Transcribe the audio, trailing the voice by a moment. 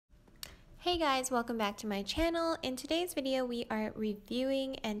Hey guys, welcome back to my channel. In today's video, we are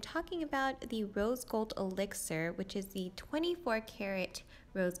reviewing and talking about the Rose Gold Elixir, which is the 24 karat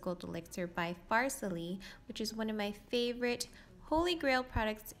Rose Gold Elixir by Farsali, which is one of my favorite Holy Grail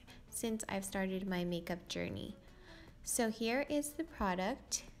products since I've started my makeup journey. So here is the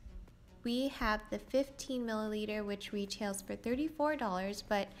product. We have the 15 milliliter, which retails for $34,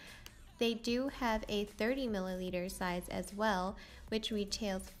 but they do have a 30 milliliter size as well, which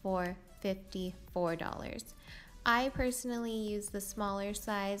retails for $54. I personally use the smaller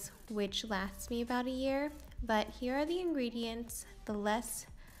size, which lasts me about a year, but here are the ingredients. The less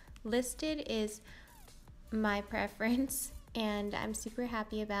listed is my preference, and I'm super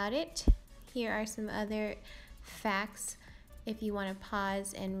happy about it. Here are some other facts if you want to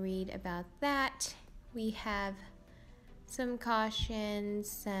pause and read about that. We have some cautions,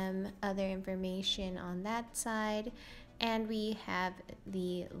 some other information on that side, and we have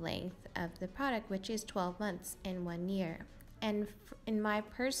the length of the product, which is 12 months and 1 year. And in my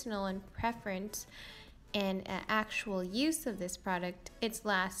personal and preference and actual use of this product, it's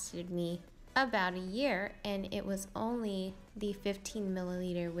lasted me about a year, and it was only the 15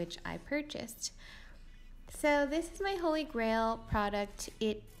 milliliter which I purchased. So this is my Holy Grail product.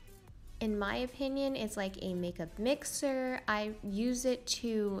 It, in my opinion, is like a makeup mixer. I use it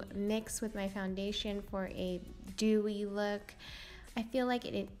to mix with my foundation for a dewy look. I feel like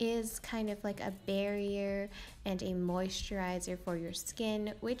it is kind of like a barrier and a moisturizer for your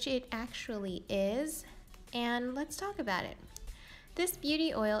skin, which it actually is. And let's talk about it. This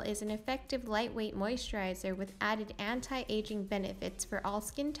beauty oil is an effective lightweight moisturizer with added anti-aging benefits for all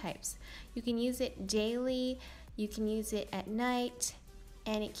skin types. You can use it daily, you can use it at night,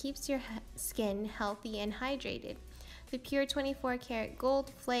 and it keeps your skin healthy and hydrated. The pure 24 karat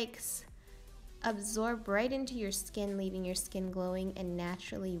gold flakes absorb right into your skin, leaving your skin glowing and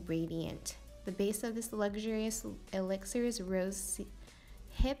naturally radiant. The base of this luxurious elixir is rose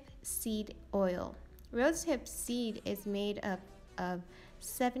hip seed oil. Rose hip seed is made up of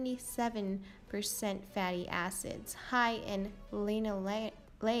 77% fatty acids, high in linoleic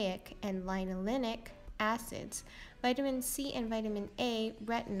and linolenic acids, vitamin C and vitamin A,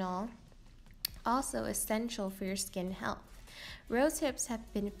 retinol, also essential for your skin health. Rose hips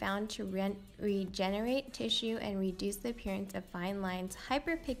have been found to regenerate tissue and reduce the appearance of fine lines,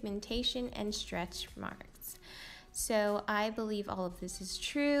 hyperpigmentation, and stretch marks. So I believe all of this is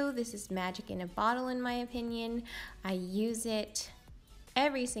true. This is magic in a bottle, in my opinion. I use it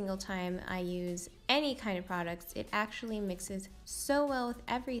every single time I use any kind of products. It actually mixes so well with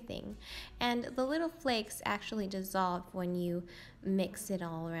everything. And the little flakes actually dissolve when you mix it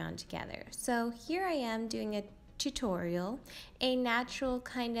all around together. So here I am doing a tutorial, a natural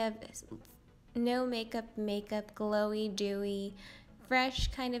kind of no makeup, glowy, dewy, fresh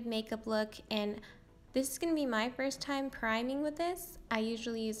kind of makeup look. And this is going to be my first time priming with this. I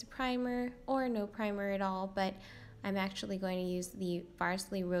usually use a primer or no primer at all, but I'm actually going to use the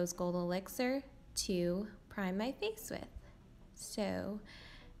Farsali Rose Gold Elixir to prime my face with. So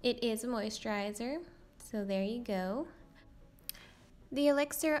it is a moisturizer, so there you go. The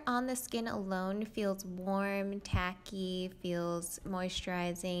elixir on the skin alone feels warm, tacky, feels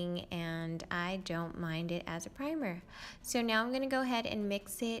moisturizing, and I don't mind it as a primer. So now I'm going to go ahead and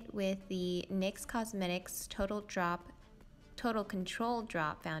mix it with the Nyx Cosmetics Total Control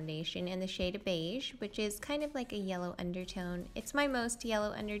Drop Foundation in the shade of beige, which is kind of like a yellow undertone. It's my most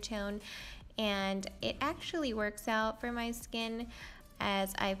yellow undertone, and it actually works out for my skin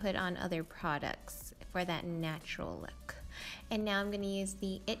as I put on other products for that natural look. And now I'm going to use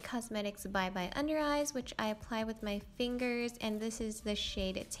the It Cosmetics Bye Bye Under Eyes, which I apply with my fingers, and this is the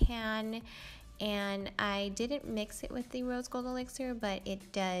shade Tan. And I didn't mix it with the Rose Gold Elixir, but it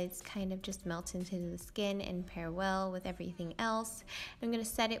does kind of just melt into the skin and pair well with everything else. I'm going to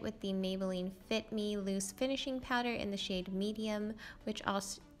set it with the Maybelline Fit Me Loose Finishing Powder in the shade Medium, which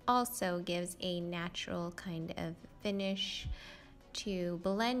also gives a natural kind of finish to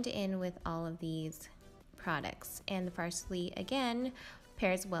blend in with all of these products. And the Farsali, again,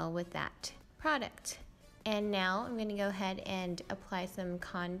 pairs well with that product. And now I'm going to go ahead and apply some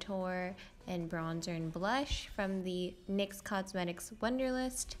contour and bronzer and blush from the NYX Cosmetics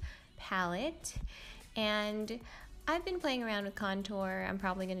Wanderlust palette. And I've been playing around with contour. I'm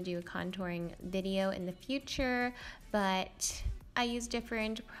probably going to do a contouring video in the future, but I use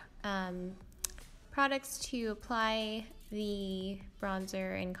different products to apply the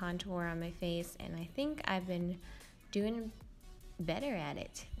bronzer and contour on my face, and I think I've been doing better at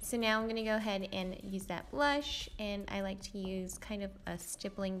it. So now I'm going to go ahead and use that blush, and I like to use kind of a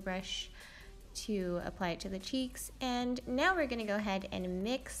stippling brush to apply it to the cheeks. And now we're going to go ahead and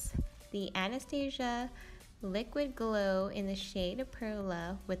mix the Anastasia Liquid Glow in the shade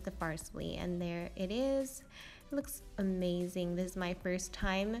Perla with the Farsali, and there it is. It looks amazing. This is my first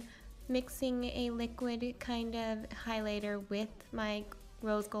time mixing a liquid kind of highlighter with my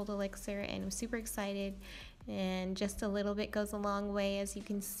rose gold elixir, and I'm super excited, and just a little bit goes a long way. As you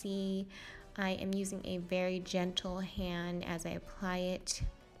can see, I am using a very gentle hand as I apply it,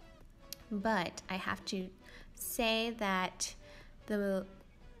 but I have to say that the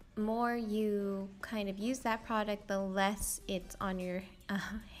more you kind of use that product, the less it's on your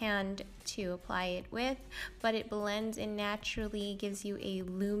hand to apply it with, but it blends in naturally, gives you a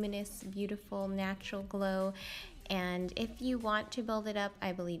luminous, beautiful, natural glow. And if you want to build it up,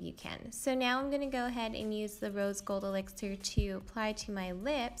 I believe you can. So now I'm going to go ahead and use the Rose Gold Elixir to apply to my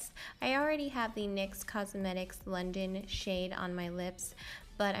lips. I already have the NYX Cosmetics London shade on my lips,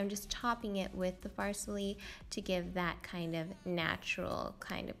 but I'm just topping it with the Farsali to give that kind of natural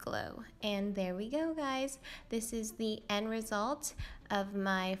kind of glow. And there we go, guys. This is the end result of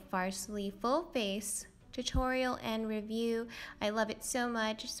my Farsali full face tutorial and review. I love it so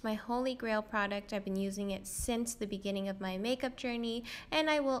much. It's my holy grail product. I've been using it since the beginning of my makeup journey, and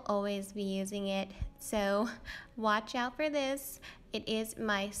I will always be using it. So watch out for this. It is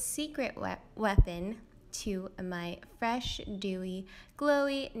my secret weapon to my fresh, dewy,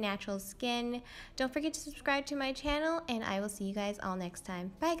 glowy, natural skin. Don't forget to subscribe to my channel, and I will see you guys all next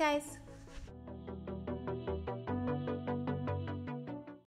time. Bye, guys.